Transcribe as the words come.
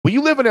when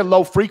you living in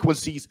low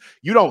frequencies,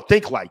 you don't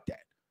think like that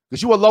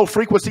because you a low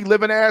frequency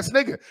living ass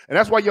nigga, and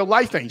that's why your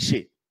life ain't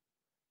shit.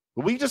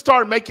 But we just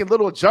start making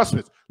little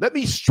adjustments. Let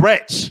me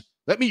stretch.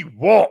 Let me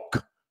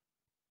walk.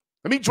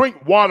 Let me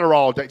drink water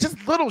all day.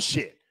 Just little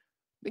shit.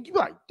 Nigga, you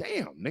like,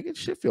 damn, nigga,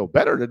 shit feel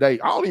better today.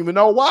 I don't even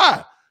know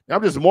why.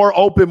 I'm just more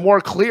open,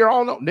 more clear. I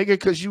don't know, nigga,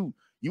 because you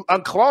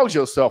unclose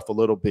yourself a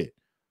little bit.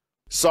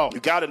 So you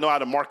got to know how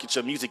to market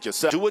your music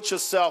yourself. Do it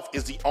yourself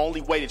is the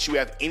only way that you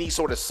have any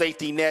sort of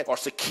safety net or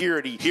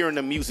security here in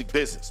the music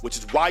business, which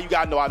is why you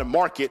got to know how to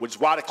market, which is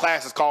why the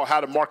class is called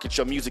How to Market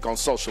Your Music on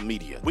Social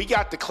Media. We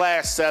got the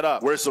class set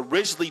up where it's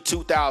originally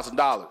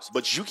 $2,000,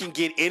 but you can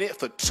get in it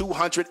for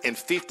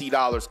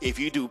 $250 if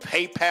you do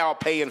PayPal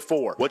Pay in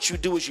 4. What you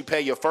do is you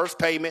pay your first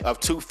payment of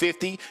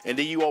 $250, and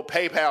then you owe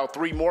PayPal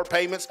 3 more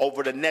payments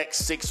over the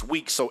next 6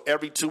 weeks. So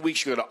every 2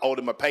 weeks, you're going to owe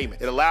them a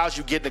payment. It allows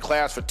you to get in the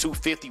class for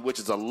 $250, which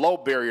is a low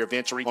barrier of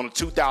entry on a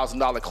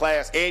 $2,000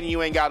 class, and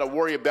you ain't got to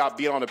worry about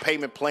being on a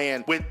payment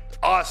plan with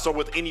us or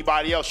with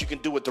anybody else. You can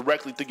do it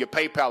directly through your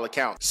PayPal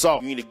account. So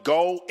you need to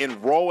go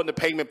enroll in the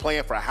payment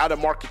plan for How to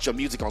Market Your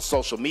Music on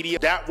Social Media.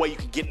 That way you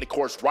can get in the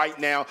course right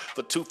now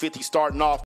for $250 starting off.